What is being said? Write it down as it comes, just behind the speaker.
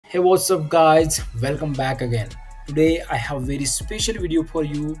Hey, what's up guys, welcome back again. Today I have very special video for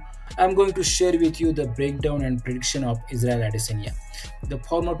you. I'm going to share with you the breakdown and prediction of Israel Adesanya, the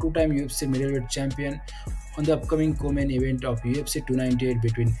former two-time UFC middleweight champion, on the upcoming co-main event of UFC 298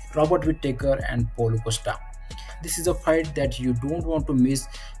 between Robert Whittaker and Paulo Costa. This is a fight that you don't want to miss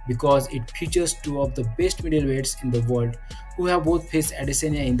because it features two of the best middleweights in the world who have both faced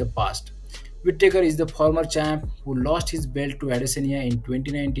Adesanya in the past. Whittaker is the former champ who lost his belt to Adesanya in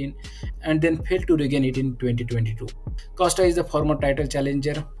 2019 and then failed to regain it in 2022. Costa is the former title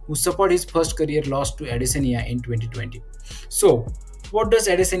challenger who suffered his first career loss to Adesanya in 2020. So, what does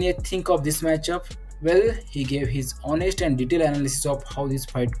Adesanya think of this matchup? Well, he gave his honest and detailed analysis of how this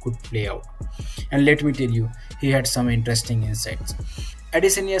fight could play out. And let me tell you, he had some interesting insights.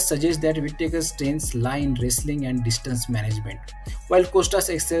 Adesanya suggests that Whittaker's strengths lie in wrestling and distance management, while Costa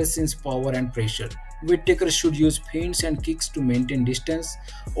excels in power and pressure. Whittaker should use feints and kicks to maintain distance,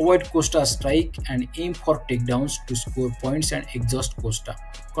 avoid Costa's strike, and aim for takedowns to score points and exhaust Costa.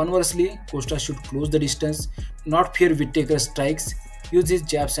 Conversely, Costa should close the distance, not fear Whittaker's strikes, use his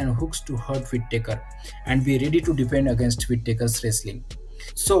jabs and hooks to hurt Whittaker, and be ready to defend against Whittaker's wrestling.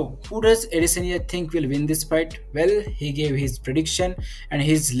 So, who does Adesanya think will win this fight? Well, he gave his prediction and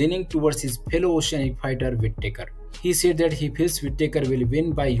he is leaning towards his fellow Oceanic fighter Whittaker. He said that he feels Whittaker will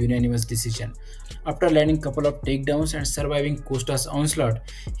win by unanimous decision. After landing couple of takedowns and surviving Costa's onslaught,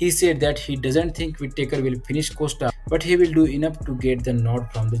 he said that he doesn't think Whittaker will finish Costa, but he will do enough to get the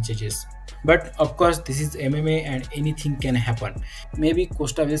nod from the judges. But of course, this is MMA and anything can happen. Maybe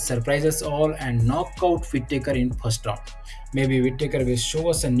Costa will surprise us all and knock out Whittaker in first round. Maybe Whittaker will show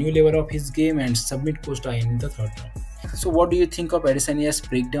us a new level of his game and submit Costa in the third round. So what do you think of Adesanya's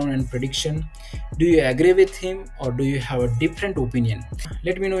breakdown and prediction? Do you agree with him or do you have a different opinion?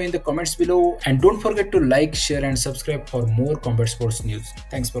 Let me know in the comments below, and don't forget to like, share and subscribe for more combat sports news.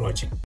 Thanks for watching.